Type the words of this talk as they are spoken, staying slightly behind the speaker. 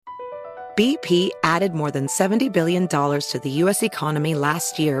BP added more than $70 billion to the U.S. economy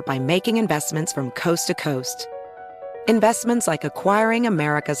last year by making investments from coast to coast. Investments like acquiring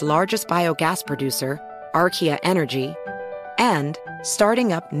America's largest biogas producer, Archaea Energy, and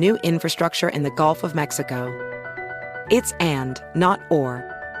starting up new infrastructure in the Gulf of Mexico. It's and, not or.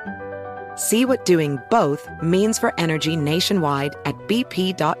 See what doing both means for energy nationwide at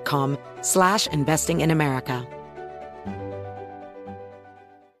bp.com/investing in America.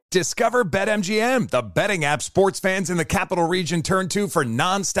 Discover BetMGM, the betting app sports fans in the capital region turn to for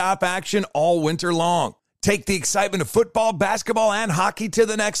nonstop action all winter long. Take the excitement of football, basketball, and hockey to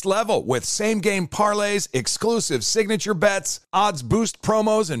the next level with same-game parlays, exclusive signature bets, odds boost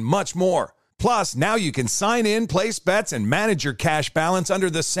promos, and much more. Plus, now you can sign in, place bets, and manage your cash balance under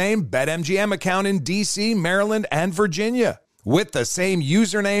the same BetMGM account in D.C., Maryland, and Virginia. With the same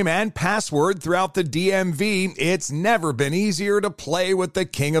username and password throughout the DMV, it's never been easier to play with the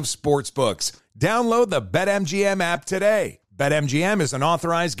king of sportsbooks. Download the BetMGM app today. BetMGM is an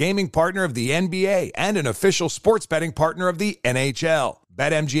authorized gaming partner of the NBA and an official sports betting partner of the NHL.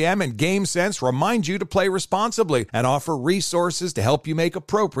 BetMGM and GameSense remind you to play responsibly and offer resources to help you make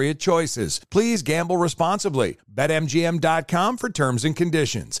appropriate choices. Please gamble responsibly. BetMGM.com for terms and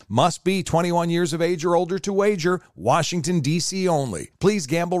conditions. Must be 21 years of age or older to wager. Washington, D.C. only. Please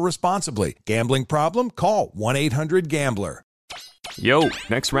gamble responsibly. Gambling problem? Call 1-800-GAMBLER. Yo,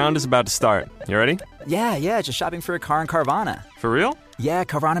 next round is about to start. You ready? Yeah, just shopping for a car in Carvana. For real? Yeah,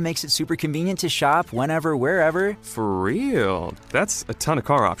 Carvana makes it super convenient to shop whenever, wherever. For real? That's a ton of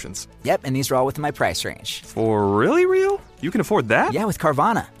car options. Yep, and these are all within my price range. For really real? You can afford that? Yeah, with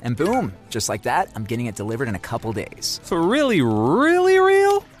Carvana. And boom, just like that, I'm getting it delivered in a couple days. For really, really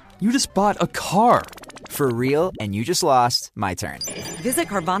real? You just bought a car. For real, and you just lost my turn. Visit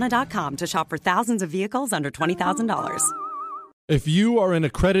Carvana.com to shop for thousands of vehicles under $20,000. If you are an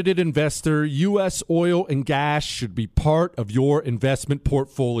accredited investor, U.S. oil and gas should be part of your investment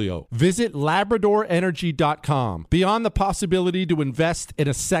portfolio. Visit LabradorEnergy.com. Beyond the possibility to invest in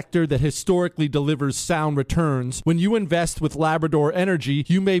a sector that historically delivers sound returns, when you invest with Labrador Energy,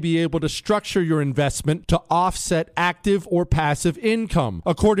 you may be able to structure your investment to offset active or passive income.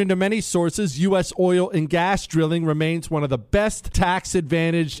 According to many sources, U.S. oil and gas drilling remains one of the best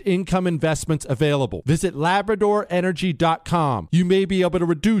tax-advantaged income investments available. Visit LabradorEnergy.com. You may be able to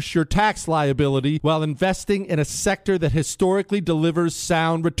reduce your tax liability while investing in a sector that historically delivers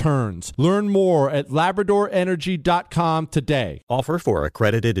sound returns. Learn more at LabradorEnergy.com today. Offer for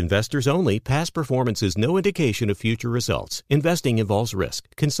accredited investors only. Past performance is no indication of future results. Investing involves risk.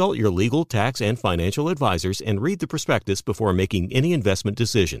 Consult your legal, tax, and financial advisors and read the prospectus before making any investment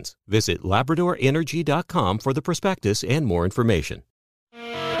decisions. Visit LabradorEnergy.com for the prospectus and more information.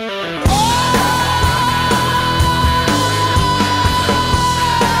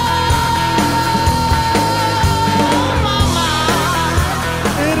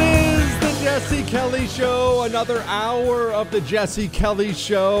 Jesse Kelly Show, another hour of the Jesse Kelly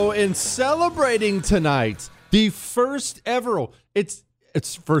Show, and celebrating tonight the first ever, it's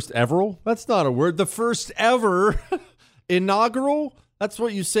first ever? That's not a word. The first ever inaugural. That's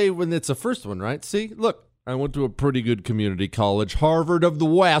what you say when it's a first one, right? See, look, I went to a pretty good community college, Harvard of the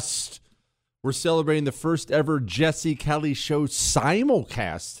West. We're celebrating the first ever Jesse Kelly Show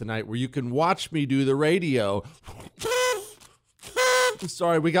simulcast tonight, where you can watch me do the radio.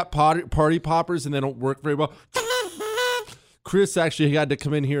 Sorry, we got party poppers and they don't work very well. Chris actually had to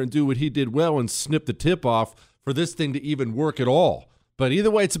come in here and do what he did well and snip the tip off for this thing to even work at all. But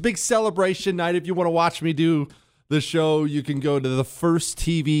either way, it's a big celebration night. If you want to watch me do the show, you can go to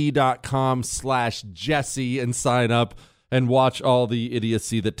thefirsttv.com/Jesse and sign up and watch all the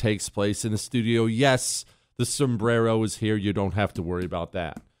idiocy that takes place in the studio. Yes, the sombrero is here. You don't have to worry about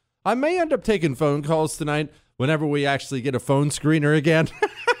that. I may end up taking phone calls tonight whenever we actually get a phone screener again.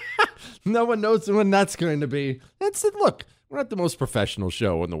 No one knows when that's going to be. Look, we're not the most professional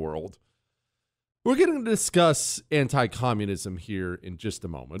show in the world. We're going to discuss anti-communism here in just a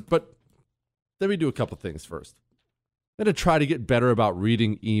moment, but let me do a couple things first. I'm going to try to get better about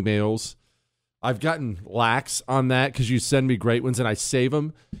reading emails. I've gotten lax on that because you send me great ones and I save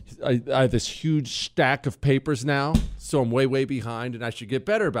them. I have this huge stack of papers now, so I'm way behind, and I should get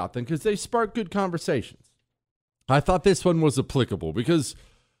better about them because they spark good conversations. I thought this one was applicable because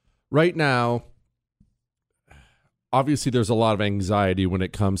right now, obviously there's a lot of anxiety when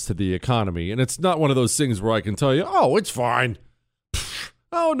it comes to the economy, and it's not one of those things where I can tell you, oh, it's fine.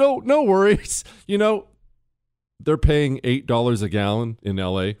 Oh, no worries. You know, they're paying $8 a gallon in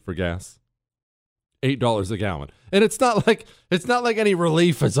LA for gas. $8 a gallon. And it's not like any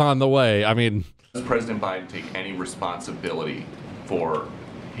relief is on the way. I mean, does President Biden take any responsibility for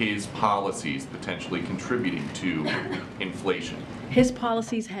his policies potentially contributing to inflation? His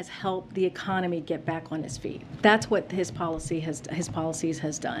policies has helped the economy get back on its feet. That's what his policies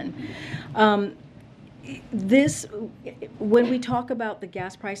has done. When we talk about the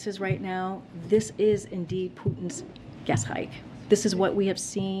gas prices right now, this is indeed Putin's gas hike. This is what we have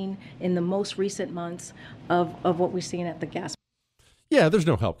seen in the most recent months of what we've seen at the gas. Yeah, there's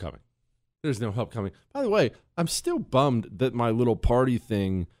no help coming. There's no help coming. By the way, I'm still bummed that my little party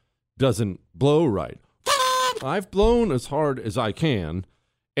thing doesn't blow right. I've blown as hard as I can,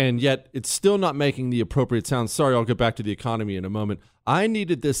 and yet it's still not making the appropriate sound. Sorry, I'll get back to the economy in a moment. I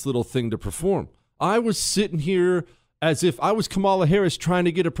needed this little thing to perform. I was sitting here as if I was Kamala Harris trying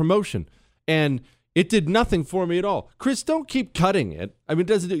to get a promotion, and it did nothing for me at all. Chris, don't keep cutting it. I mean,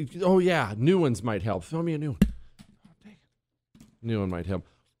 does it? Oh, yeah, new ones might help. Throw me a new one. Oh, dang it. New one might help.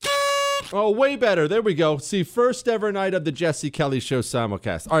 Oh, way better. There we go. See, first ever night of the Jesse Kelly Show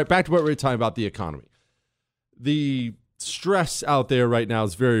simulcast. All right, back to what we were talking about, the economy. The stress out there right now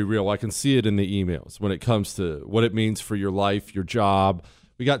is very real. I can see it in the emails when it comes to what it means for your life, your job.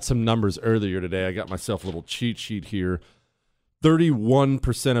 We got some numbers earlier today. I got myself a little cheat sheet here.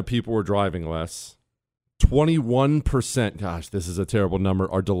 31% of people were driving less. 21%, gosh, this is a terrible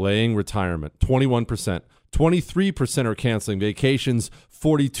number, are delaying retirement. 21%. 23% are canceling vacations.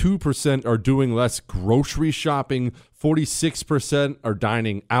 42% are doing less grocery shopping. 46% are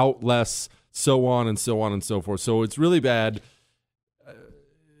dining out less, so on and so on and so forth. So it's really bad.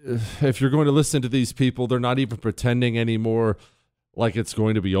 If you're going to listen to these people, they're not even pretending anymore like it's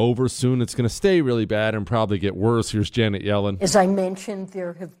going to be over soon. It's going to stay really bad and probably get worse. Here's Janet Yellen. As I mentioned,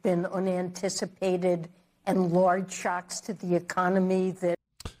 there have been unanticipated and large shocks to the economy that...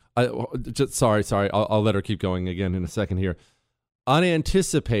 Sorry. I'll let her keep going again in a second here.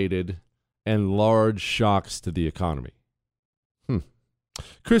 Unanticipated and large shocks to the economy.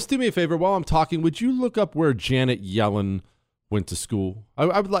 Chris, do me a favor. While I'm talking, would you look up where Janet Yellen went to school?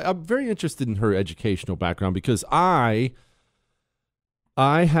 I'm very interested in her educational background because I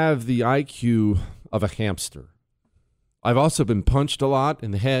have the IQ of a hamster. I've also been punched a lot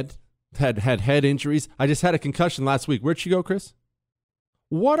in the head, had head injuries. I just had a concussion last week. Where'd she go, Chris?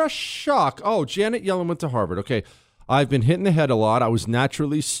 What a shock. Oh, Janet Yellen went to Harvard. Okay, I've been hit in the head a lot. I was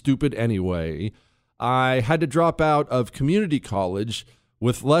naturally stupid anyway. I had to drop out of community college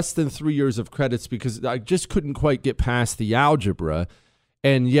with less than 3 years of credits because I just couldn't quite get past the algebra.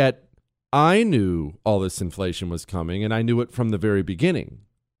 And yet I knew all this inflation was coming, and I knew it from the very beginning.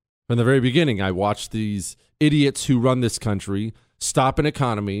 From the very beginning, I watched these idiots who run this country stop an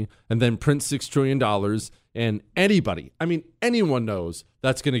economy and then print $6 trillion. And anyone knows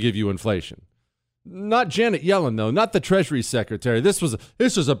that's going to give you inflation. Not Janet Yellen, though, not the Treasury Secretary. This was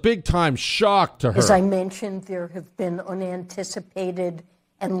a big-time shock to her. As I mentioned, there have been unanticipated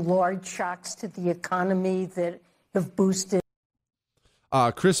and large shocks to the economy that have boosted.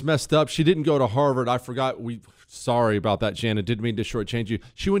 Chris messed up. She didn't go to Harvard. I forgot. Sorry about that, Janet. Didn't mean to shortchange you.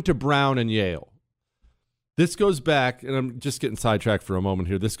 She went to Brown and Yale. This goes back, and I'm just getting sidetracked for a moment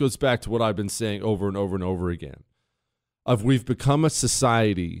here. This goes back to what I've been saying over and over and over again. We've become a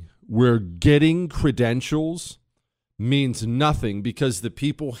society where getting credentials means nothing because the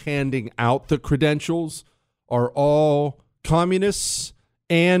people handing out the credentials are all communists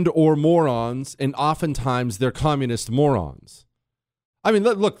and or morons, and oftentimes they're communist morons. I mean,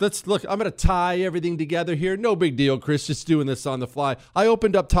 look. I'm going to tie everything together here. No big deal, Chris, just doing this on the fly. I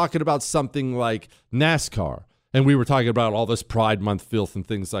opened up talking about something like NASCAR, and we were talking about all this Pride Month filth and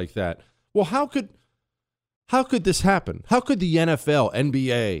things like that. Well, how could this happen? How could the NFL,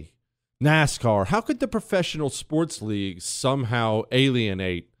 NBA, NASCAR, how could the professional sports leagues somehow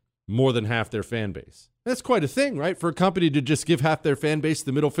alienate more than half their fan base? That's quite a thing, right? For a company to just give half their fan base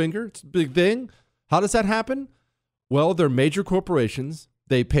the middle finger, it's a big thing. How does that happen? Well, they're major corporations.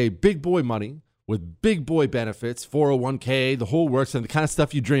 They pay big boy money with big boy benefits, 401k, the whole works, and the kind of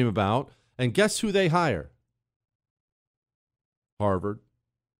stuff you dream about. And guess who they hire? Harvard,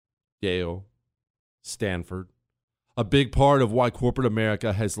 Yale, Stanford. A big part of why corporate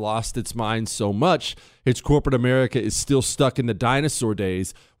America has lost its mind so much, it's corporate America is still stuck in the dinosaur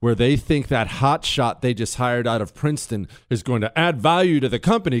days where they think that hot shot they just hired out of Princeton is going to add value to the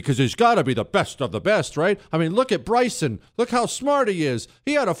company because he's got to be the best of the best, right? I mean, look at Bryson. Look how smart he is.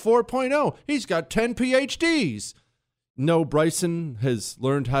 He had a 4.0. He's got 10 PhDs. No, Bryson has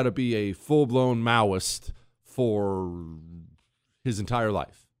learned how to be a full-blown Maoist for his entire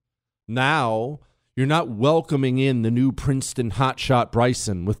life. Now, you're not welcoming in the new Princeton hotshot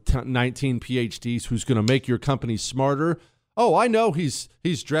Bryson with 19 PhDs who's going to make your company smarter. Oh, I know he's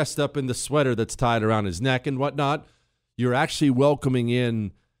dressed up in the sweater that's tied around his neck and whatnot. You're actually welcoming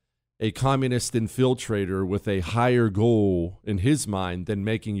in a communist infiltrator with a higher goal in his mind than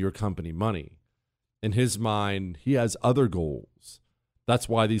making your company money. In his mind, he has other goals. That's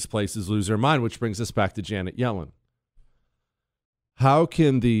why these places lose their mind, which brings us back to Janet Yellen. How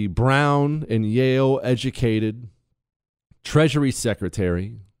can the Brown and Yale educated Treasury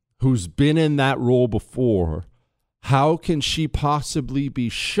Secretary, who's been in that role before, how can she possibly be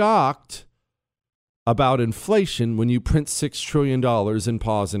shocked about inflation when you print $6 trillion and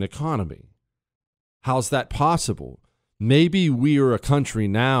pause an economy? How's that possible? Maybe we are a country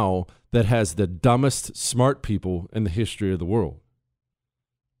now that has the dumbest smart people in the history of the world.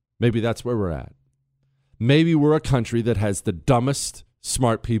 Maybe that's where we're at. Maybe we're a country that has the dumbest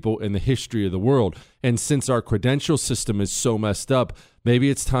smart people in the history of the world. And since our credential system is so messed up, maybe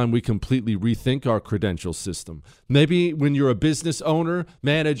it's time we completely rethink our credential system. Maybe when you're a business owner,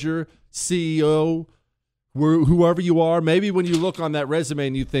 manager, CEO, whoever you are, maybe when you look on that resume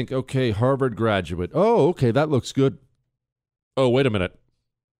and you think, okay, Harvard graduate. Oh, okay, that looks good. Oh, wait a minute.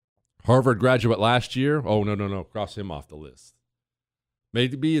 Harvard graduate last year? Oh, no. Cross him off the list.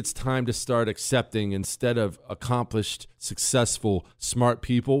 Maybe it's time to start accepting, instead of accomplished, successful, smart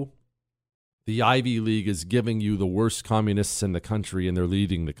people, the Ivy League is giving you the worst communists in the country, and they're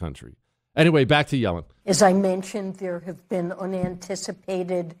leading the country. Anyway, back to Yellen. As I mentioned, there have been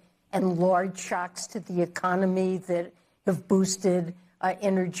unanticipated and large shocks to the economy that have boosted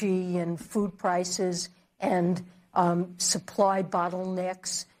energy and food prices and supply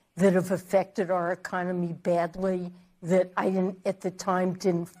bottlenecks that have affected our economy badly, that I at the time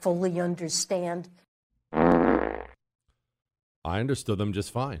didn't fully understand. I understood them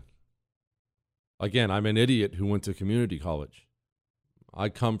just fine. Again, I'm an idiot who went to community college. I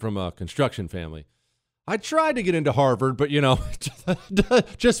come from a construction family. I tried to get into Harvard, but,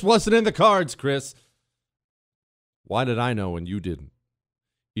 just wasn't in the cards, Chris. Why did I know and you didn't?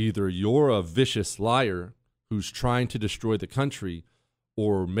 Either you're a vicious liar who's trying to destroy the country,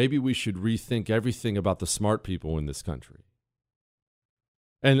 or maybe we should rethink everything about the smart people in this country.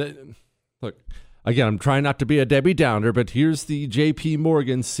 And look, again, I'm trying not to be a Debbie Downer, but here's the J.P.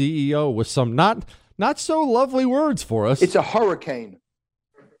 Morgan CEO with some not so lovely words for us. It's a hurricane.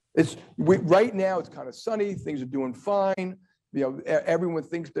 Right now it's kind of sunny. Things are doing fine. Everyone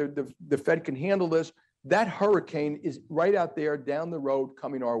thinks the Fed can handle this. That hurricane is right out there down the road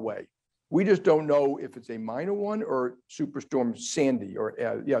coming our way. We just don't know if it's a minor one or Superstorm Sandy or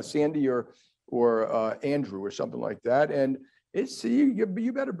Sandy or Andrew or something like that. And it's you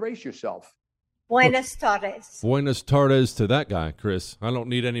better brace yourself. Buenas tardes. Buenas tardes to that guy, Chris. I don't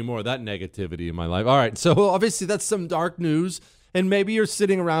need any more of that negativity in my life. All right, so obviously that's some dark news. And maybe you're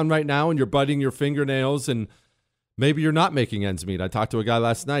sitting around right now and you're biting your fingernails and maybe you're not making ends meet. I talked to a guy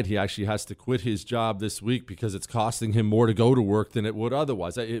last night. He actually has to quit his job this week because it's costing him more to go to work than it would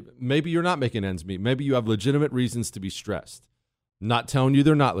otherwise. Maybe you're not making ends meet. Maybe you have legitimate reasons to be stressed. Not telling you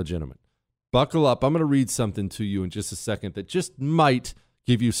they're not legitimate. Buckle up. I'm going to read something to you in just a second that just might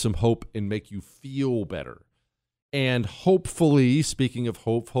give you some hope and make you feel better. And hopefully, speaking of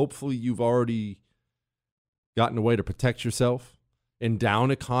hope, hopefully you've already gotten a way to protect yourself. In down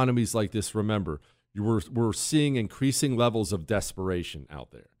economies like this, remember, we're seeing increasing levels of desperation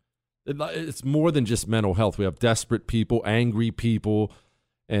out there. It's more than just mental health. We have desperate people, angry people,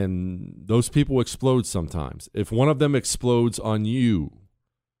 and those people explode sometimes. If one of them explodes on you,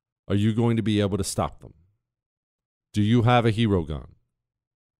 are you going to be able to stop them? Do you have a hero gun?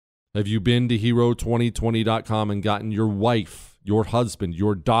 Have you been to hero2020.com and gotten your wife, your husband,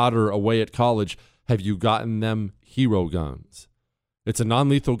 your daughter away at college? Have you gotten them hero guns? It's a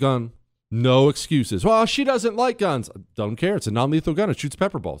non-lethal gun. No excuses. Well, she doesn't like guns. Don't care. It's a non-lethal gun. It shoots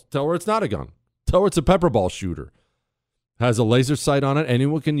pepper balls. Tell her it's not a gun. Tell her it's a pepper ball shooter. Has a laser sight on it.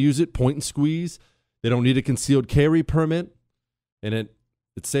 Anyone can use it. Point and squeeze. They don't need a concealed carry permit. And it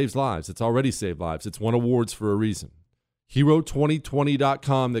saves lives. It's already saved lives. It's won awards for a reason.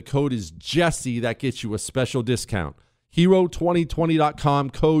 Hero2020.com. The code is Jesse. That gets you a special discount.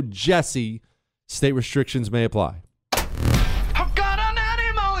 Hero2020.com. Code Jesse. State restrictions may apply.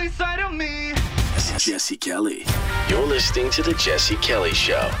 Jesse Kelly. You're listening to The Jesse Kelly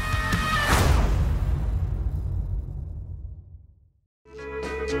Show.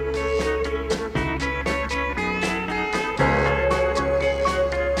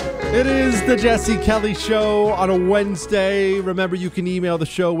 It is The Jesse Kelly Show on a Wednesday. Remember, you can email the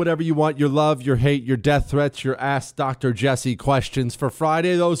show whatever you want, your love, your hate, your death threats, your Ask Dr. Jesse questions for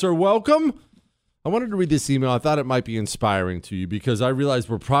Friday. Those are welcome. I wanted to read this email. I thought it might be inspiring to you because I realize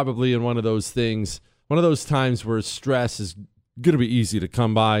we're probably in one of those times where stress is going to be easy to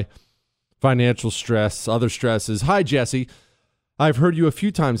come by. Financial stress, other stresses. Hi, Jesse. I've heard you a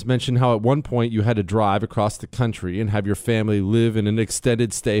few times mention how at one point you had to drive across the country and have your family live in an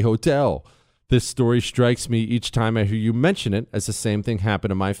extended stay hotel. This story strikes me each time I hear you mention it as the same thing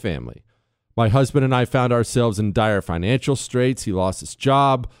happened to my family. My husband and I found ourselves in dire financial straits. He lost his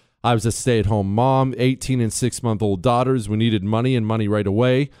job. I was a stay-at-home mom, 18 and 6-month-old daughters. We needed money and money right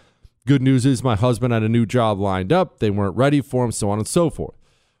away. Good news is my husband had a new job lined up. They weren't ready for him, so on and so forth.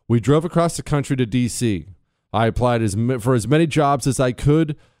 We drove across the country to D.C. I applied for as many jobs as I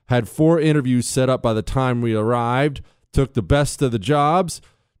could, had 4 interviews set up by the time we arrived, took the best of the jobs,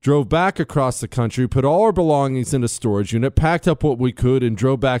 drove back across the country, put all our belongings in a storage unit, packed up what we could, and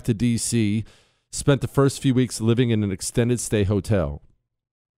drove back to D.C., spent the first few weeks living in an extended stay hotel.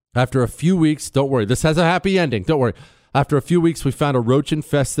 After a few weeks, don't worry, this has a happy ending, don't worry. After a few weeks, we found a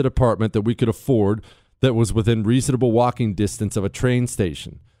roach-infested apartment that we could afford that was within reasonable walking distance of a train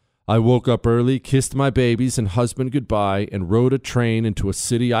station. I woke up early, kissed my babies and husband goodbye, and rode a train into a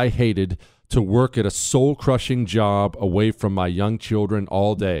city I hated to work at a soul-crushing job away from my young children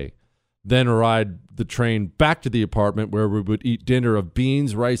all day. Then ride the train back to the apartment where we would eat dinner of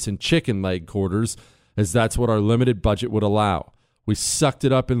beans, rice, and chicken leg quarters, as that's what our limited budget would allow. We sucked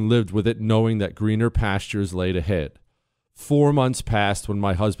it up and lived with it, knowing that greener pastures laid ahead. 4 months passed when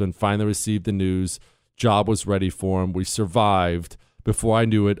my husband finally received the news. Job was ready for him. We survived. Before I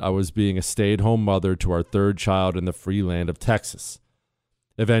knew it, I was being a stay-at-home mother to our 3rd child in the free land of Texas.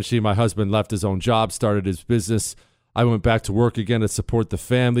 Eventually, my husband left his own job, started his business. I went back to work again to support the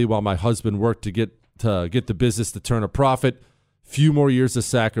family while my husband worked to get the business to turn a profit. Few more years of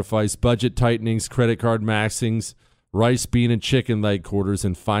sacrifice, budget tightenings, credit card maxings, rice, bean, and chicken leg quarters,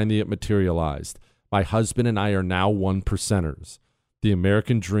 and finally it materialized. My husband and I are now 1%ers. The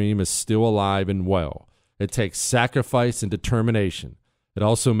American dream is still alive and well. It takes sacrifice and determination. It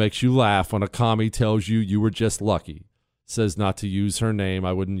also makes you laugh when a commie tells you you were just lucky. Says not to use her name.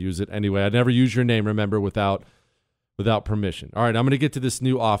 I wouldn't use it anyway. I'd never use your name, remember, without permission. All right, I'm going to get to this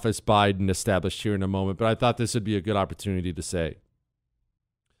new office Biden established here in a moment, but I thought this would be a good opportunity to say,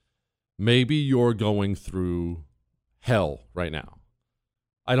 maybe you're going through hell right now.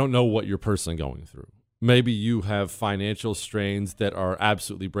 I don't know what you're personally going through. Maybe you have financial strains that are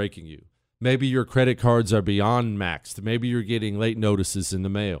absolutely breaking you. Maybe your credit cards are beyond maxed. Maybe you're getting late notices in the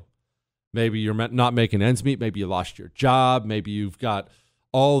mail. Maybe you're not making ends meet. Maybe you lost your job. Maybe you've got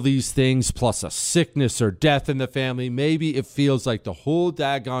all these things plus a sickness or death in the family. Maybe it feels like the whole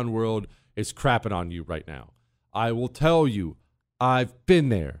daggone world is crapping on you right now. I will tell you, I've been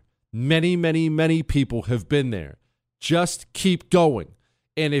there. Many, many, many people have been there. Just keep going.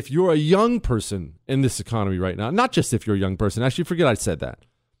 And if you're a young person in this economy right now, not just if you're a young person, actually forget I said that.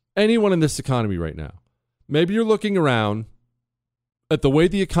 Anyone in this economy right now, maybe you're looking around at the way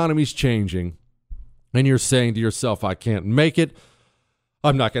the economy's changing and you're saying to yourself, I can't make it.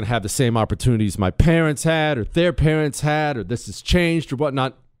 I'm not going to have the same opportunities my parents had or their parents had, or this has changed or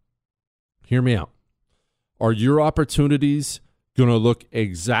whatnot. Hear me out. Are your opportunities going to look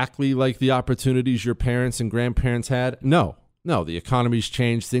exactly like the opportunities your parents and grandparents had? No, the economy's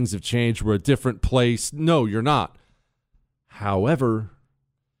changed. Things have changed. We're a different place. No, you're not. However,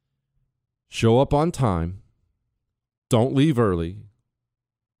 show up on time. Don't leave early.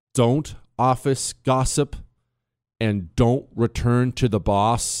 Don't office gossip. And don't return to the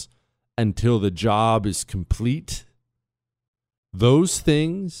boss until the job is complete. Those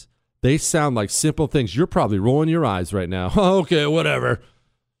things, they sound like simple things. You're probably rolling your eyes right now. Okay, whatever.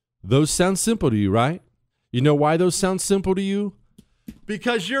 Those sound simple to you, right? You know why those sound simple to you?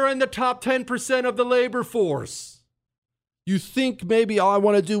 Because you're in the top 10% of the labor force. You think maybe, I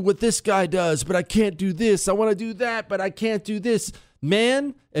want to do what this guy does, but I can't do this. I want to do that, but I can't do this.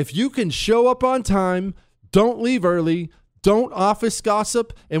 Man, if you can show up on time, don't leave early, don't office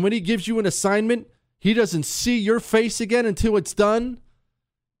gossip, and when he gives you an assignment, he doesn't see your face again until it's done,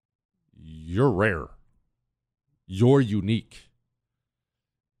 you're rare. You're unique.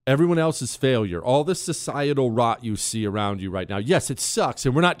 Everyone else's failure, all this societal rot you see around you right now, yes, it sucks,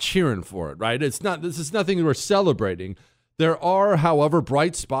 and we're not cheering for it, right? This is nothing we're celebrating. There are, however,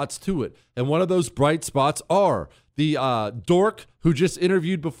 bright spots to it, and one of those bright spots are the dork who just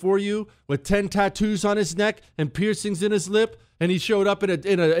interviewed before you with 10 tattoos on his neck and piercings in his lip, and he showed up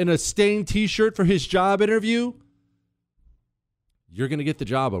in a stained T-shirt for his job interview. You're going to get the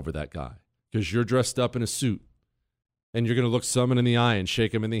job over that guy because you're dressed up in a suit. And you're going to look someone in the eye and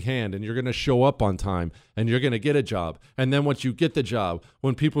shake them in the hand, and you're going to show up on time, and you're going to get a job. And then once you get the job,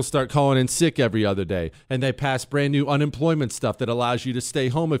 when people start calling in sick every other day, and they pass brand new unemployment stuff that allows you to stay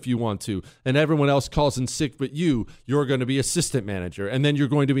home if you want to, and everyone else calls in sick but you're going to be assistant manager, and then you're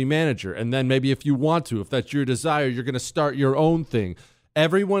going to be manager. And then maybe if you want to, if that's your desire, you're going to start your own thing.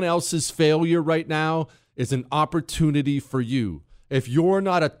 Everyone else's failure right now is an opportunity for you. If you're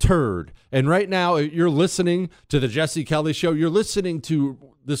not a turd, and right now you're listening to the Jesse Kelly Show, you're listening to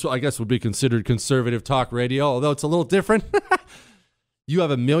this, I guess would be considered conservative talk radio, although it's a little different. You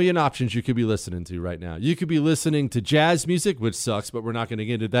have a million options you could be listening to right now. You could be listening to jazz music, which sucks, but we're not going to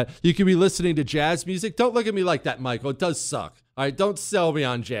get into that. You could be listening to jazz music. Don't look at me like that, Michael. It does suck. All right, don't sell me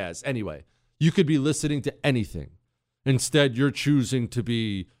on jazz. Anyway, you could be listening to anything. Instead, you're choosing to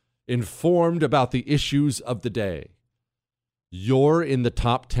be informed about the issues of the day. You're in the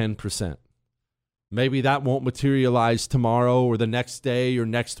top 10%. Maybe that won't materialize tomorrow or the next day or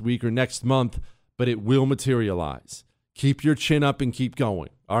next week or next month, but it will materialize. Keep your chin up and keep going.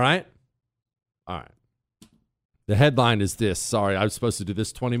 All right? All right. The headline is this. Sorry, I was supposed to do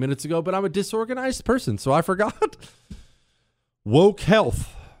this 20 minutes ago, but I'm a disorganized person, so I forgot. Woke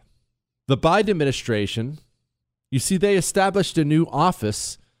health. The Biden administration, you see, they established a new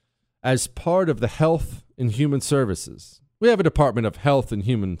office as part of the Health and Human Services. We have a Department of Health and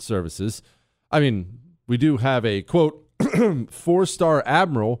Human Services. I mean, we do have a, quote, 4-star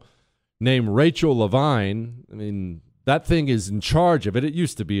admiral named Rachel Levine. I mean, that thing is in charge of it. It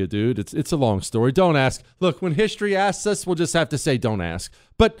used to be a dude. It's a long story. Don't ask. Look, when history asks us, we'll just have to say don't ask.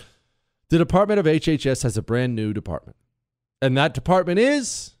 But the Department of HHS has a brand new department. And that department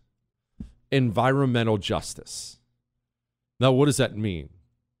is environmental justice. Now, what does that mean?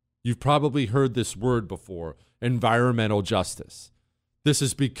 You've probably heard this word before. Environmental justice. This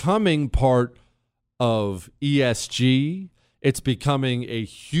is becoming part of ESG. It's becoming a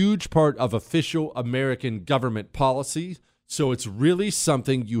huge part of official American government policy. So it's really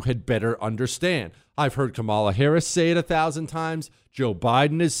something you had better understand. I've heard Kamala Harris say it 1,000 times. Joe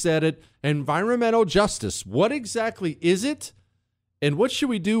Biden has said it. Environmental justice. What exactly is it? And what should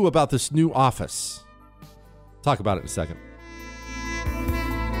we do about this new office? Talk about it in a second.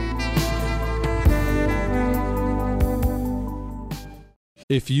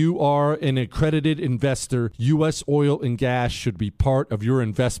 If you are an accredited investor, U.S. oil and gas should be part of your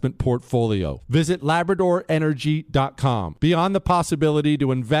investment portfolio. Visit LabradorEnergy.com. Beyond the possibility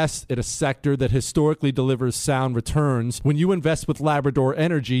to invest in a sector that historically delivers sound returns, when you invest with Labrador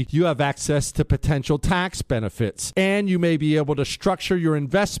Energy, you have access to potential tax benefits, and you may be able to structure your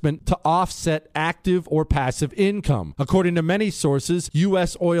investment to offset active or passive income. According to many sources,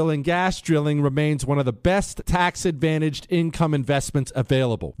 U.S. oil and gas drilling remains one of the best tax-advantaged income investments available.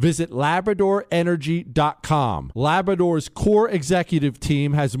 Visit LabradorEnergy.com. Labrador's core executive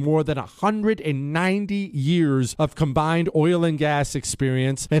team has more than 190 years of combined oil and gas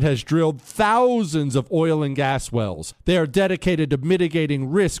experience and has drilled thousands of oil and gas wells. They are dedicated to mitigating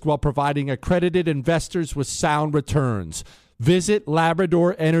risk while providing accredited investors with sound returns. Visit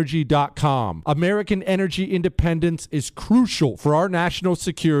LabradorEnergy.com. American energy independence is crucial for our national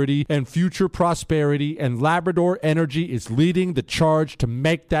security and future prosperity, and Labrador Energy is leading the charge to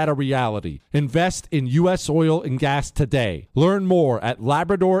make that a reality. Invest in U.S. oil and gas today. Learn more at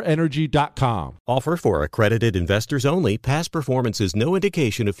LabradorEnergy.com. Offer for accredited investors only. Past performance is no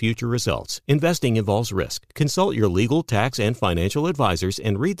indication of future results. Investing involves risk. Consult your legal, tax, and financial advisors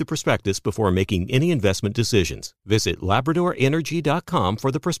and read the prospectus before making any investment decisions. Visit LabradorEnergy.com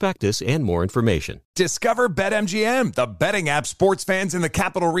for the prospectus and more information. Discover BetMGM, the betting app sports fans in the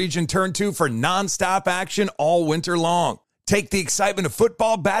capital region turn to for nonstop action all winter long. Take the excitement of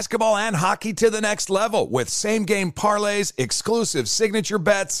football, basketball, and hockey to the next level with same-game parlays, exclusive signature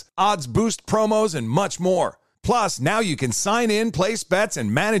bets, odds boost promos, and much more. Plus, now you can sign in, place bets,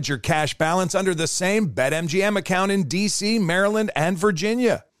 and manage your cash balance under the same BetMGM account in D.C., Maryland, and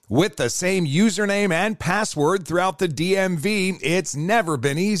Virginia. With the same username and password throughout the DMV, it's never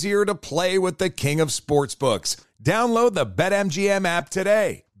been easier to play with the king of sportsbooks. Download the BetMGM app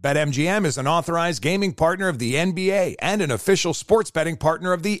today. BetMGM is an authorized gaming partner of the NBA and an official sports betting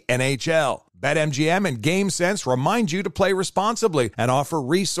partner of the NHL. BetMGM and GameSense remind you to play responsibly and offer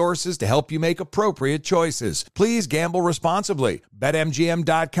resources to help you make appropriate choices. Please gamble responsibly.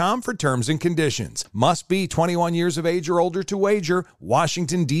 BetMGM.com for terms and conditions. Must be 21 years of age or older to wager.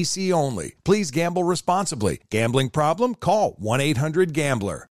 Washington, D.C. only. Please gamble responsibly. Gambling problem? Call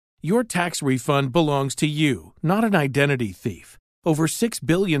 1-800-GAMBLER. Your tax refund belongs to you, not an identity thief. Over $6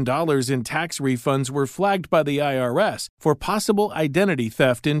 billion in tax refunds were flagged by the IRS for possible identity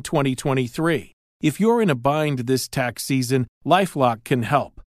theft in 2023. If you're in a bind this tax season, LifeLock can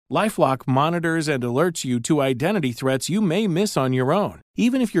help. LifeLock monitors and alerts you to identity threats you may miss on your own,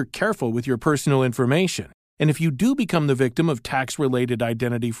 even if you're careful with your personal information. And if you do become the victim of tax-related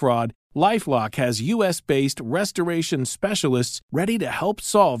identity fraud, LifeLock has U.S.-based restoration specialists ready to help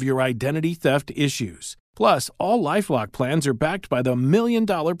solve your identity theft issues. Plus, all LifeLock plans are backed by the $1 Million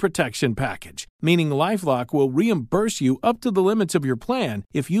Protection Package, meaning LifeLock will reimburse you up to the limits of your plan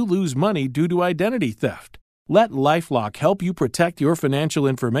if you lose money due to identity theft. Let LifeLock help you protect your financial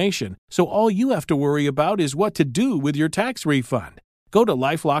information, so all you have to worry about is what to do with your tax refund. Go to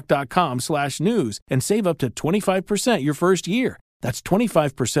LifeLock.com/news and save up to 25% your first year. That's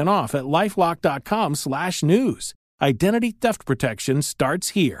 25% off at LifeLock.com/news. Identity theft protection starts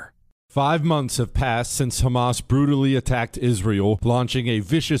here. 5 months have passed since Hamas brutally attacked Israel, launching a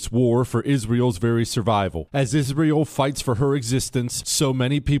vicious war for Israel's very survival. As Israel fights for her existence, so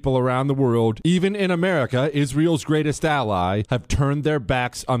many people around the world, even in America, Israel's greatest ally, have turned their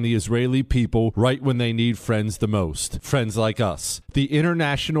backs on the Israeli people right when they need friends the most. Friends like us. The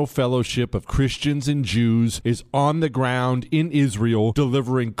International Fellowship of Christians and Jews is on the ground in Israel,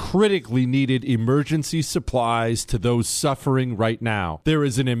 delivering critically needed emergency supplies to those suffering right now. There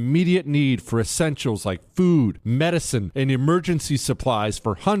is an immediate need for essentials like food, medicine, and emergency supplies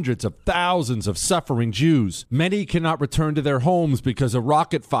for hundreds of thousands of suffering Jews. Many cannot return to their homes because of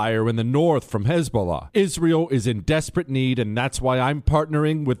rocket fire in the north from Hezbollah. Israel is in desperate need, and that's why I'm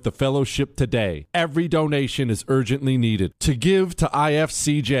partnering with the fellowship today. Every donation is urgently needed. To give to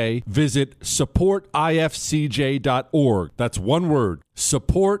IFCJ, visit supportifcj.org. That's one word.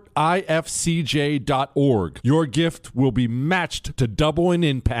 supportifcj.org. Your gift will be matched to double in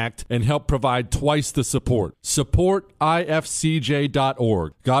impact and help provide twice the support.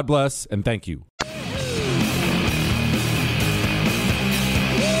 supportifcj.org. God bless and thank you.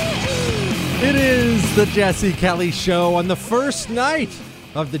 It is the Jesse Kelly Show on the first night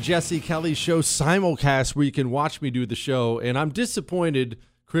of the Jesse Kelly Show simulcast where you can watch me do the show, and I'm disappointed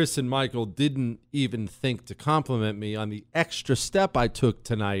Chris and Michael didn't even think to compliment me on the extra step I took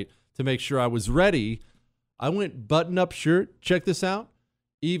tonight to make sure I was ready. I went button-up shirt. Check this out.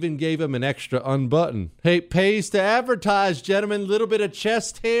 Even gave him an extra unbutton. Hey, pays to advertise, gentlemen. Little bit of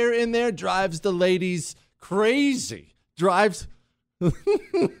chest hair in there drives the ladies crazy. Drives...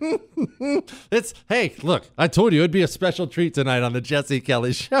 Hey, look, I told you it'd be a special treat tonight on the Jesse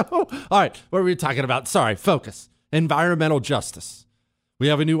Kelly Show. All right, what are we talking about? Sorry, focus. Environmental justice. We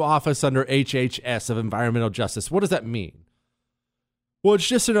have a new office under HHS of Environmental Justice. What does that mean? Well, it's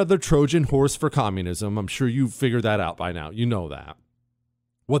just another Trojan horse for communism. I'm sure you've figured that out by now. You know that.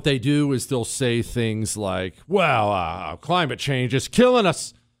 What they do is they'll say things like, well, climate change is killing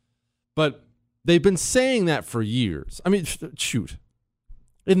us. But they've been saying that for years. I mean, shoot.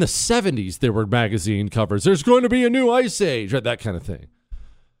 In the 70s, there were magazine covers. There's going to be a new ice age, that kind of thing.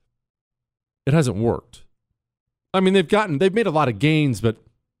 It hasn't worked. I mean, they've made a lot of gains, but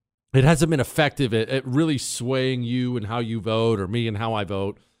it hasn't been effective at really swaying you and how you vote or me and how I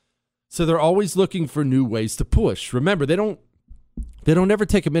vote. So they're always looking for new ways to push. Remember, they don't ever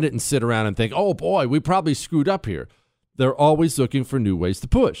take a minute and sit around and think, oh boy, we probably screwed up here. They're always looking for new ways to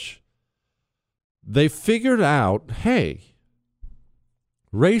push. They figured out, hey,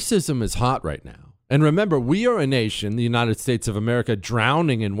 racism is hot right now. And remember, we are a nation, the United States of America,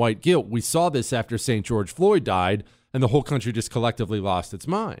 drowning in white guilt. We saw this after St. George Floyd died, and the whole country just collectively lost its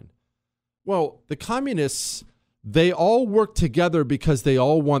mind. Well, the communists, they all work together because they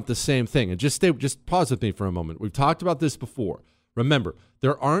all want the same thing. And just pause with me for a moment. We've talked about this before. Remember,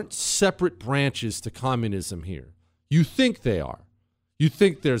 there aren't separate branches to communism here. You think they are. You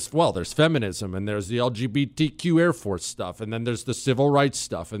think there's feminism, and there's the LGBTQ Air Force stuff, and then there's the civil rights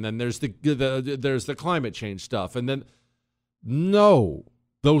stuff, and then there's the climate change stuff, and then no,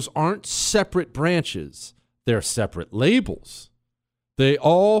 those aren't separate branches. They're separate labels. They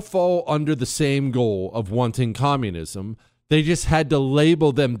all fall under the same goal of wanting communism. They just had to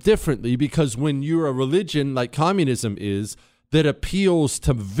label them differently because when you're a religion like communism is that appeals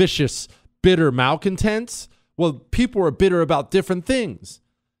to vicious, bitter malcontents, well, people are bitter about different things.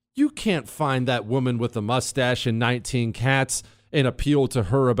 You can't find that woman with a mustache and 19 cats and appeal to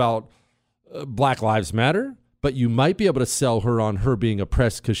her about Black Lives Matter, but you might be able to sell her on her being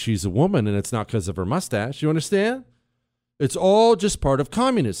oppressed because she's a woman and it's not because of her mustache. You understand? It's all just part of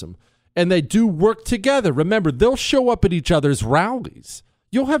communism. And they do work together. Remember, they'll show up at each other's rallies.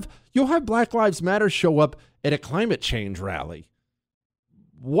 You'll have Black Lives Matter show up at a climate change rally.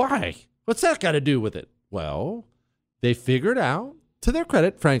 Why? What's that got to do with it? Well, they figured out, to their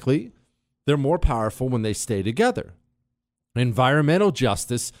credit, frankly, they're more powerful when they stay together. Environmental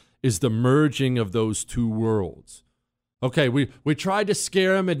justice is the merging of those two worlds. Okay, we tried to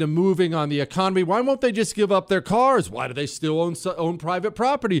scare them into moving on the economy. Why won't they just give up their cars? Why do they still own private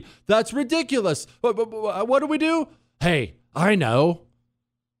property? That's ridiculous. What do we do? Hey, I know.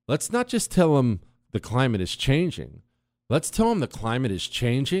 Let's not just tell them the climate is changing. Let's tell them the climate is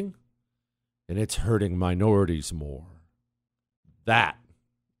changing and it's hurting minorities more. That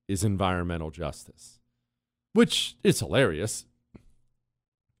is environmental justice, which is hilarious.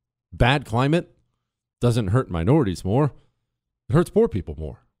 Bad climate doesn't hurt minorities more. It hurts poor people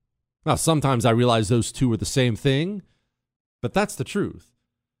more. Now, sometimes I realize those two are the same thing, but that's the truth.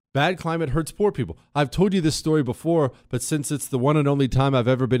 Bad climate hurts poor people. I've told you this story before, but since it's the one and only time I've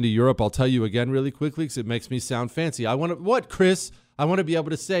ever been to Europe, I'll tell you again really quickly because it makes me sound fancy. What, Chris? I want to be able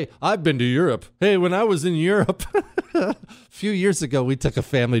to say, I've been to Europe. Hey, when I was in Europe, a few years ago, we took a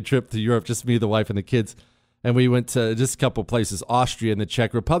family trip to Europe, just me, the wife, and the kids. And we went to just a couple places, Austria and the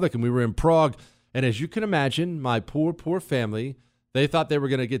Czech Republic, and we were in Prague. And as you can imagine, my poor family, they thought they were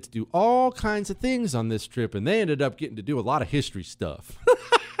going to get to do all kinds of things on this trip, and they ended up getting to do a lot of history stuff.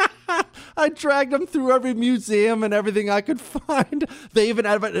 I dragged them through every museum and everything I could find. They even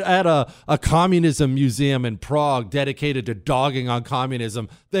had a communism museum in Prague dedicated to dogging on communism.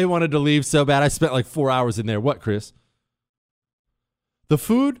 They wanted to leave so bad. I spent like 4 hours in there. What, Chris? The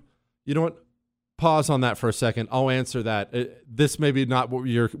food? You know what? Pause on that for a second. I'll answer that. This may be not what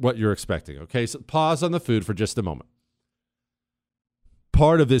you're expecting, okay? So pause on the food for just a moment.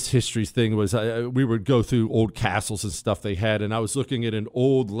 Part of this history thing was we would go through old castles and stuff they had, and I was looking at an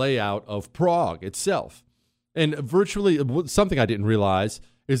old layout of Prague itself. And virtually, something I didn't realize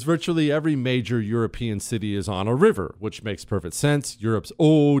is virtually every major European city is on a river, which makes perfect sense. Europe's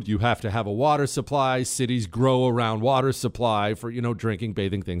old. You have to have a water supply. Cities grow around water supply for, drinking,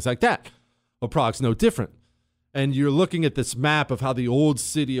 bathing, things like that. Well, Prague's no different. And you're looking at this map of how the old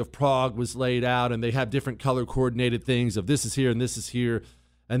city of Prague was laid out, and they have different color coordinated things of this is here and this is here.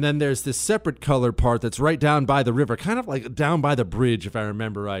 And then there's this separate color part that's right down by the river, kind of like down by the bridge, if I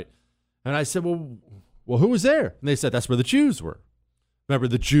remember right. And I said, well, who was there? And they said, that's where the Jews were. Remember,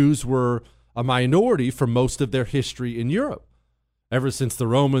 the Jews were a minority for most of their history in Europe. Ever since the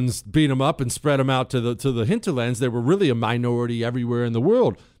Romans beat them up and spread them out to the hinterlands, they were really a minority everywhere in the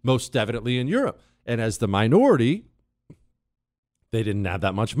world, most definitely in Europe. And as the minority, they didn't have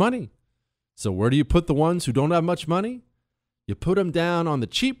that much money. So where do you put the ones who don't have much money? You put them down on the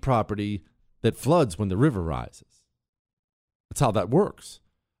cheap property that floods when the river rises. That's how that works.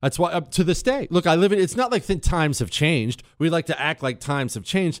 That's why up to this day, look, it's not like times have changed. We like to act like times have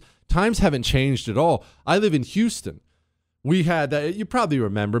changed. Times haven't changed at all. I live in Houston. We had that, you probably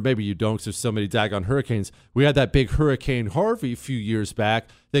remember, maybe you don't because there's so many daggone hurricanes. We had that big Hurricane Harvey a few years back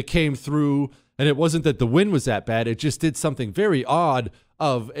that came through, and it wasn't that the wind was that bad. It just did something very odd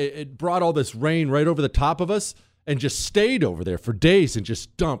it brought all this rain right over the top of us and just stayed over there for days and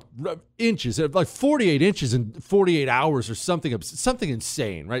just dumped inches, like 48 inches in 48 hours or something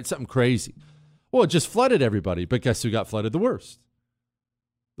insane, right? Something crazy. Well, it just flooded everybody, but guess who got flooded the worst?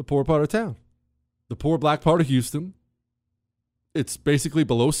 The poor part of town. The poor black part of Houston. It's basically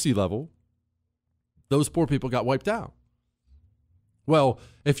below sea level. Those poor people got wiped out. Well,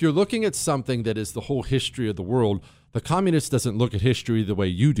 if you're looking at something that is the whole history of the world, the communist doesn't look at history the way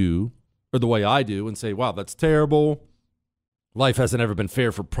you do or the way I do and say, wow, that's terrible. Life hasn't ever been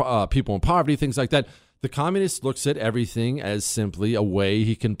fair for people in poverty, things like that. The communist looks at everything as simply a way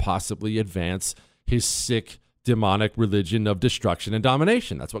he can possibly advance his sick, demonic religion of destruction and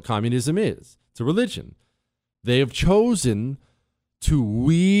domination. That's what communism is. It's a religion. They have chosen to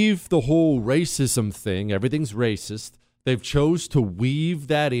weave the whole racism thing, everything's racist. They've chose to weave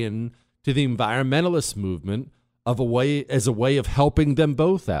that in to the environmentalist movement as a way of helping them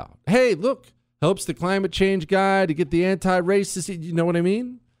both out. Hey, look, helps the climate change guy to get the anti-racist, you know what I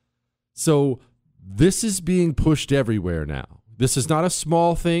mean? So this is being pushed everywhere now. This is not a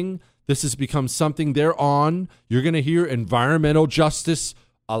small thing. This has become something they're on. You're going to hear environmental justice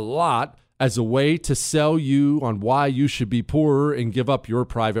a lot as a way to sell you on why you should be poorer and give up your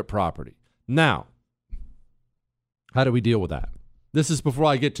private property. Now, how do we deal with that? This is before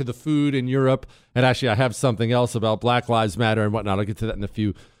I get to the food in Europe. And actually, I have something else about Black Lives Matter and whatnot. I'll get to that in a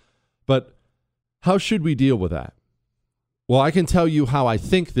few. But how should we deal with that? Well, I can tell you how I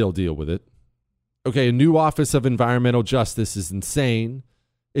think they'll deal with it. Okay, a new Office of Environmental Justice is insane.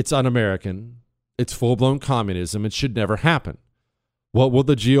 It's un-American. It's full-blown communism. It should never happen. What will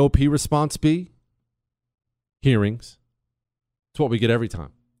the GOP response be? Hearings. It's what we get every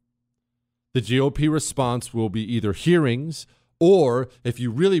time. The GOP response will be either hearings, or if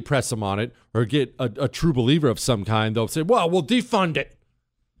you really press them on it or get a true believer of some kind, they'll say, well, we'll defund it.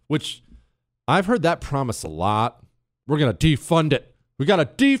 which I've heard that promise a lot. We're going to defund it. We got to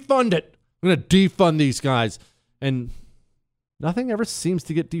defund it. We're going to defund these guys. And nothing ever seems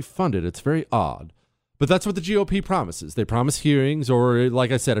to get defunded. It's very odd. But that's what the GOP promises. They promise hearings, or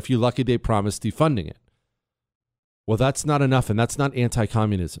like I said, if you're lucky, they promise defunding it. Well, that's not enough, and that's not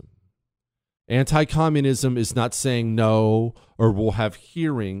anti-communism. Anti-communism is not saying no, or we'll have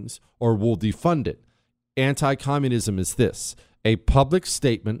hearings, or we'll defund it. Anti-communism is this: a public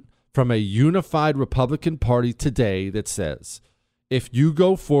statement from a unified Republican Party today that says, if you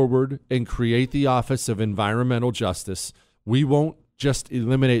go forward and create the Office of Environmental Justice, we won't just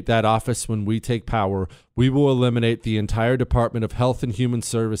eliminate that office when we take power. We will eliminate the entire Department of Health and Human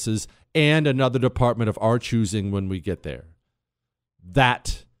Services and another department of our choosing when we get there.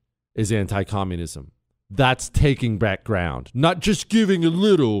 That is anti-communism. That's taking back ground, not just giving a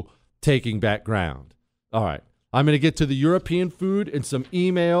little, taking back ground. All right. I'm going to get to the European food and some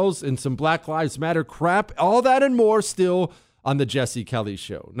emails and some Black Lives Matter crap, all that and more still on the Jesse Kelly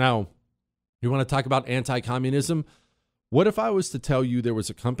Show. Now, you want to talk about anti-communism? What if I was to tell you there was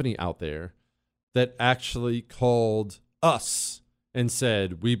a company out there that actually called us and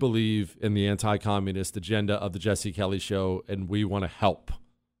said, we believe in the anti-communist agenda of the Jesse Kelly Show and we want to help?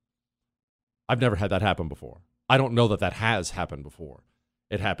 I've never had that happen before. I don't know that has happened before.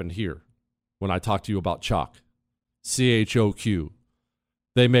 It happened here when I talked to you about CHOQ. CHOQ.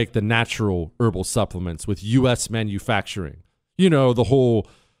 They make the natural herbal supplements with U.S. manufacturing. You know, the whole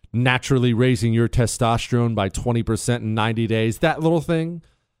naturally raising your testosterone by 20% in 90 days, that little thing.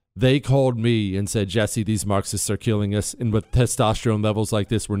 They called me and said, Jesse, these Marxists are killing us, and with testosterone levels like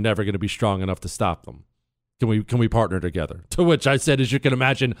this, we're never going to be strong enough to stop them. Can we partner together? To which I said, as you can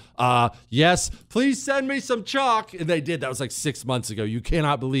imagine, yes, please send me some CHOQ. And they did. That was like 6 months ago. You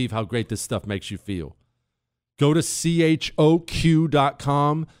cannot believe how great this stuff makes you feel. Go to CHOQ.com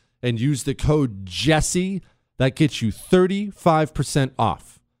and use the code Jesse. That gets you 35%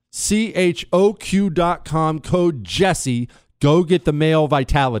 off. CHOQ.com, code Jesse. Go get the male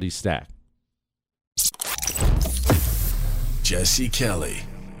vitality stack. Jesse Kelly.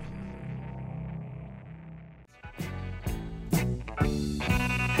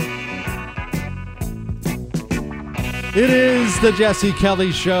 It is the Jesse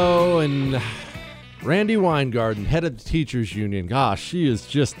Kelly Show, and Randy Weingarten, head of the Teachers Union. Gosh, she is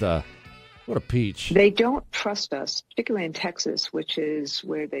just what a peach. They don't trust us, particularly in Texas, which is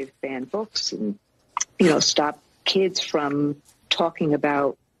where they've banned books and, stopped kids from talking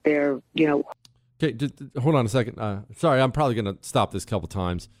about their, Okay, hold on a second. Sorry, I'm probably going to stop this a couple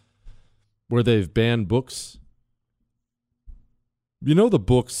times. Where they've banned books. You know the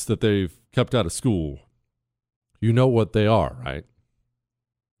books that they've kept out of school. You know what they are, right?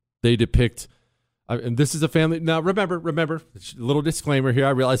 They depict, and this is a family. Now, remember, a little disclaimer here.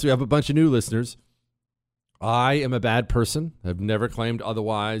 I realize we have a bunch of new listeners. I am a bad person. I've never claimed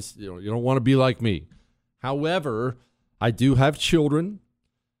otherwise. You don't want to be like me. However, I do have children.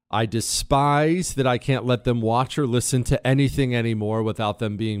 I despise that I can't let them watch or listen to anything anymore without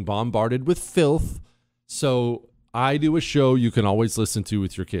them being bombarded with filth. So I do a show you can always listen to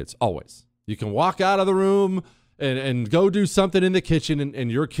with your kids. Always. You can walk out of the room and go do something in the kitchen,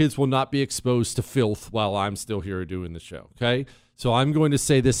 and your kids will not be exposed to filth while I'm still here doing the show, okay? So I'm going to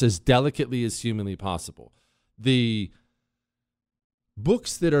say this as delicately as humanly possible. The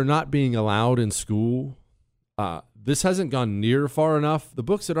books that are not being allowed in school, this hasn't gone near far enough. The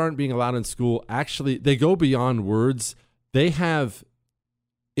books that aren't being allowed in school, actually, they go beyond words. They have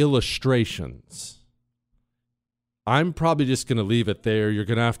illustrations. I'm probably just going to leave it there. You're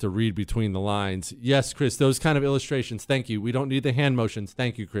going to have to read between the lines. Yes, Chris, those kind of illustrations. Thank you. We don't need the hand motions.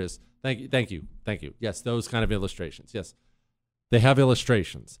 Thank you, Chris. Thank you. Yes, those kind of illustrations. Yes, they have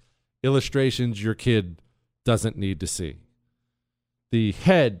illustrations. Illustrations your kid doesn't need to see. The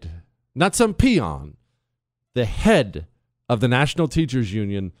head, not some peon, the head of the National Teachers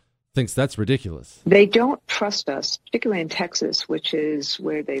Union thinks that's ridiculous. They don't trust us, particularly in Texas, which is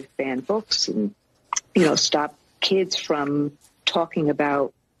where they've banned books and, stopped kids from talking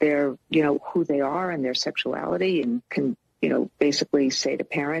about their, who they are and their sexuality, and can, basically say to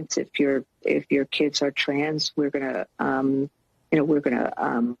parents, if your kids are trans, we're gonna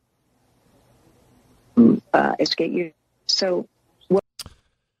escape you. So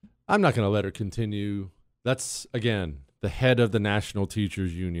I'm not going to let her continue. That's, again, the head of the National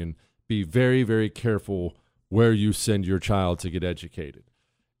Teachers Union. Be very, very careful where you send your child to get educated.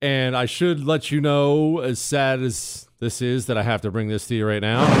 And I should let you know, as sad as this is, that I have to bring this to you right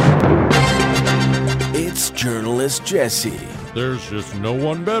now. It's journalist Jesse. There's just no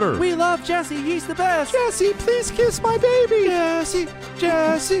one better. We love Jesse. He's the best. Jesse, please kiss my baby. Jesse,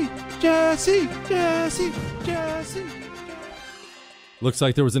 Jesse, Jesse, Jesse, Jesse. Looks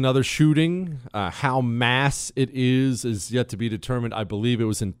like there was another shooting. How mass it is yet to be determined. I believe it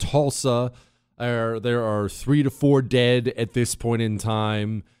was in Tulsa. There are 3 to 4 dead at this point in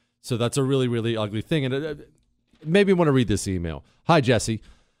time. So that's a really, really ugly thing. And maybe I want to read this email. Hi, Jesse.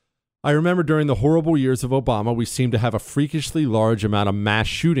 I remember during the horrible years of Obama, we seemed to have a freakishly large amount of mass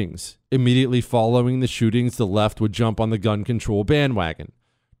shootings. Immediately following the shootings, the left would jump on the gun control bandwagon.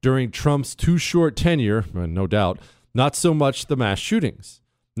 During Trump's too short tenure, no doubt, not so much the mass shootings.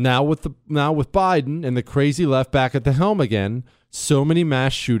 Now with Biden and the crazy left back at the helm again, so many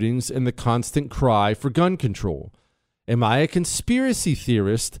mass shootings and the constant cry for gun control. Am I a conspiracy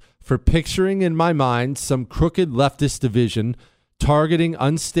theorist for picturing in my mind some crooked leftist division targeting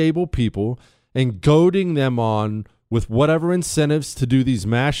unstable people and goading them on with whatever incentives to do these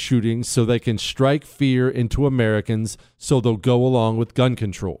mass shootings so they can strike fear into Americans so they'll go along with gun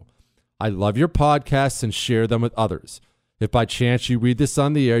control? I love your podcasts and share them with others. If by chance you read this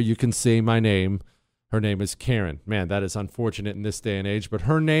on the air, you can say my name. Her name is Karen. Man, that is unfortunate in this day and age, but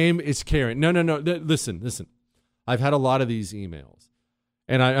her name is Karen. No. Listen. I've had a lot of these emails.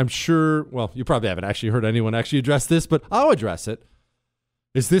 And I'm sure, well, you probably haven't actually heard anyone actually address this, but I'll address it.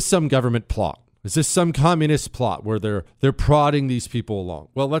 Is this some government plot? Is this some communist plot where they're prodding these people along?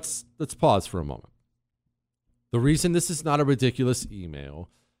 Well, let's pause for a moment. The reason this is not a ridiculous email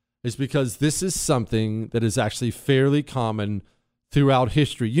is because this is something that is actually fairly common throughout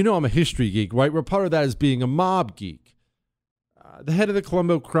history. You know I'm a history geek, right? We're part of that as being a mob geek. The head of the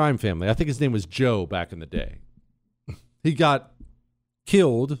Colombo crime family, I think his name was Joe back in the day. He got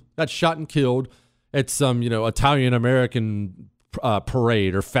shot and killed at some, Italian-American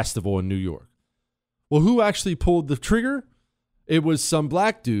parade or festival in New York. Well, who actually pulled the trigger? It was some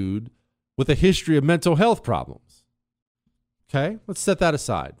black dude with a history of mental health problems. Okay, let's set that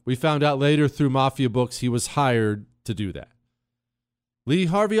aside. We found out later through mafia books he was hired to do that. Lee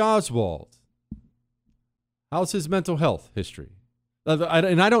Harvey Oswald. How's his mental health history?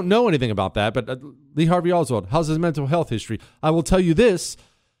 And I don't know anything about that, but Lee Harvey Oswald, how's his mental health history? I will tell you this.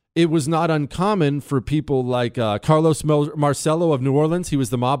 It was not uncommon for people like Carlos Marcello of New Orleans. He was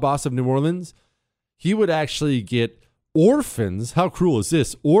the mob boss of New Orleans. He would actually get orphans. How cruel is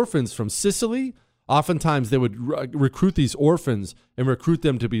this? Orphans from Sicily. Oftentimes they would recruit these orphans and recruit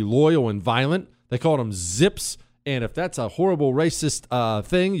them to be loyal and violent. They called them Zips. And if that's a horrible racist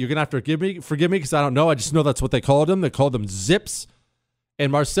thing, you're going to have to forgive me because I don't know. I just know that's what they called them. They called them Zips.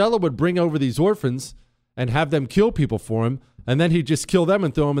 And Marcello would bring over these orphans and have them kill people for him. And then he'd just kill them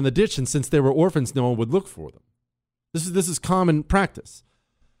and throw them in the ditch. And since they were orphans, no one would look for them. This is common practice.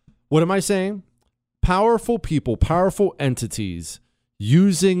 What am I saying? Powerful people, powerful entities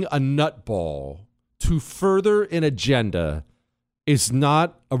using a nutball to further an agenda is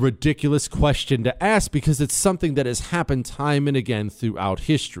not a ridiculous question to ask because it's something that has happened time and again throughout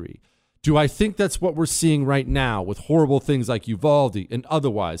history. Do I think that's what we're seeing right now with horrible things like Uvalde and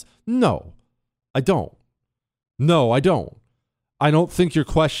otherwise? No, I don't. No, I don't. I don't think your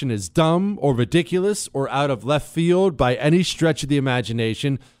question is dumb or ridiculous or out of left field by any stretch of the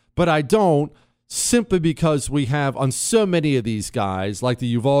imagination, but I don't simply because we have on so many of these guys, like the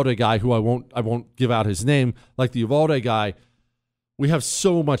Uvalde guy, who I won't give out his name, like the Uvalde guy, we have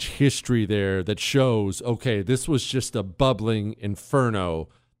so much history there that shows, okay, this was just a bubbling inferno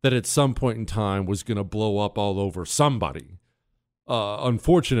that at some point in time was going to blow up all over somebody.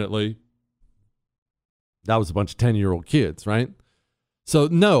 Unfortunately, that was a bunch of 10-year-old kids, right? So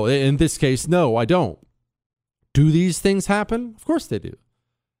no, in this case, no, I don't. Do these things happen? Of course they do.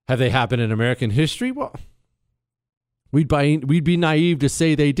 Have they happened in American history? Well, we'd be naive to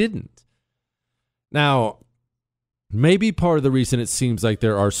say they didn't. Now, maybe part of the reason it seems like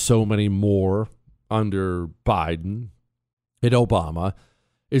there are so many more under Biden and Obama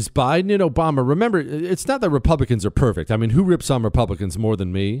is Biden and Obama. Remember, it's not that Republicans are perfect. I mean, who rips on Republicans more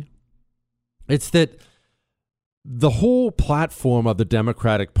than me? It's that the whole platform of the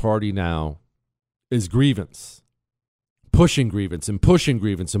Democratic Party now is grievance, pushing grievance and pushing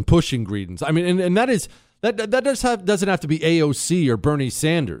grievance and pushing grievance. I mean, and that doesn't have to be AOC or Bernie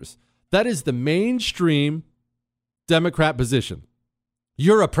Sanders. That is the mainstream Democrat position.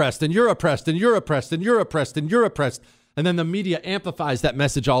 You're oppressed and you're oppressed and you're oppressed and you're oppressed and you're oppressed. And then the media amplifies that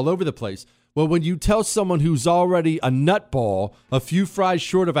message all over the place. Well, when you tell someone who's already a nutball, a few fries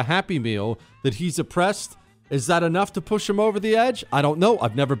short of a Happy Meal, that he's oppressed, is that enough to push him over the edge? I don't know.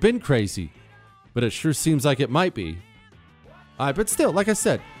 I've never been crazy, but it sure seems like it might be. All right, but still, like I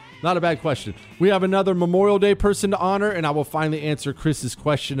said, Not a bad question. We have another Memorial Day person to honor, and I will finally answer Chris's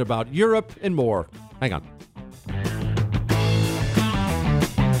question about Europe and more. Hang on.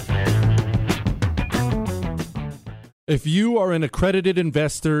 If you are an accredited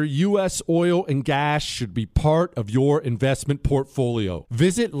investor, U.S. oil and gas should be part of your investment portfolio.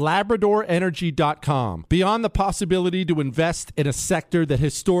 Visit LabradorEnergy.com. Beyond the possibility to invest in a sector that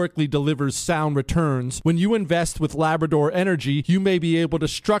historically delivers sound returns, when you invest with Labrador Energy, you may be able to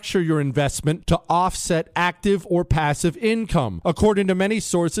structure your investment to offset active or passive income. According to many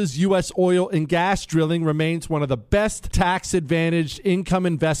sources, U.S. oil and gas drilling remains one of the best tax-advantaged income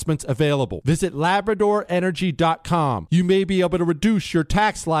investments available. Visit LabradorEnergy.com. You may be able to reduce your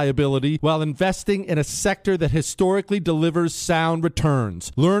tax liability while investing in a sector that historically delivers sound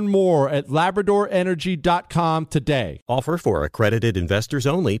returns. Learn more at LabradorEnergy.com today. Offer for accredited investors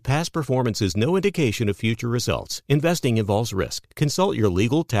only. Past performance is no indication of future results. Investing involves risk. Consult your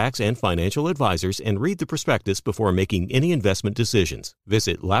legal, tax, and financial advisors and read the prospectus before making any investment decisions.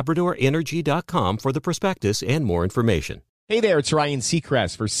 Visit LabradorEnergy.com for the prospectus and more information. Hey there, it's Ryan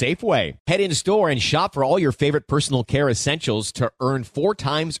Seacrest for Safeway. Head in store and shop for all your favorite personal care essentials to earn 4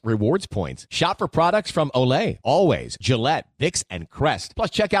 times rewards points. Shop for products from Olay, Always, Gillette, Vicks, and Crest. Plus,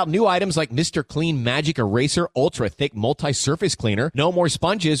 check out new items like Mr. Clean Magic Eraser Ultra Thick Multi-Surface Cleaner. No more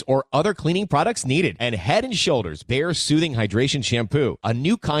sponges or other cleaning products needed. And Head & Shoulders Bare Soothing Hydration Shampoo, a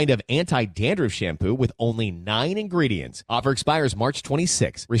new kind of anti-dandruff shampoo with only 9 ingredients. Offer expires March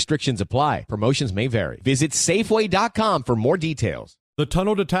 26. Restrictions apply. Promotions may vary. Visit Safeway.com for more details. The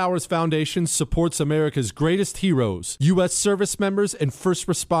Tunnel to Towers Foundation supports America's greatest heroes, U.S. service members and first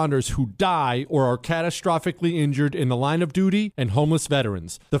responders who die or are catastrophically injured in the line of duty, and homeless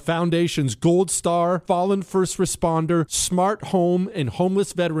veterans. The foundation's Gold Star, Fallen First Responder, Smart Home, and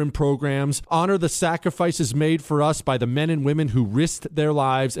Homeless Veteran programs honor the sacrifices made for us by the men and women who risked their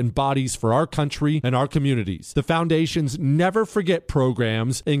lives and bodies for our country and our communities. The foundation's Never Forget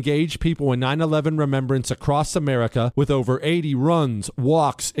programs engage people in 9/11 remembrance across America with over 80 runs,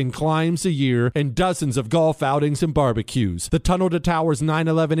 walks, and climbs a year, and dozens of golf outings and barbecues. The Tunnel to Towers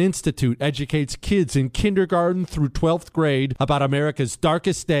 9/11 Institute educates kids in kindergarten through 12th grade about America's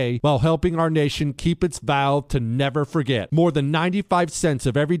darkest day while helping our nation keep its vow to never forget. More than 95 cents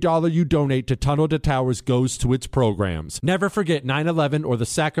of every dollar you donate to Tunnel to Towers goes to its programs. Never forget 9/11 or the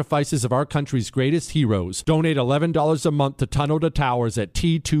sacrifices of our country's greatest heroes. Donate $11 a month to Tunnel to Towers at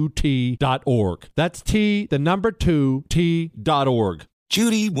T2T.org. That's T2T.org.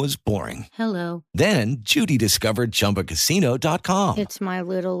 Judy was boring. Hello. Then Judy discovered ChumbaCasino.com. It's my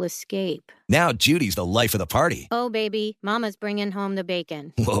little escape. Now Judy's the life of the party. Oh, baby, mama's bringing home the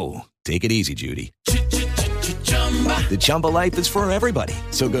bacon. Whoa, take it easy, Judy. The Chumba life is for everybody.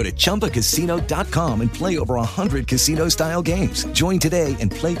 So go to ChumbaCasino.com and play over 100 casino-style games. Join today and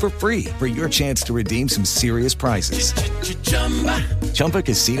play for free for your chance to redeem some serious prizes.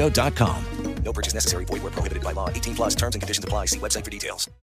 ChumbaCasino.com. No purchase necessary. Void where prohibited by law. 18 plus terms and conditions apply. See website for details.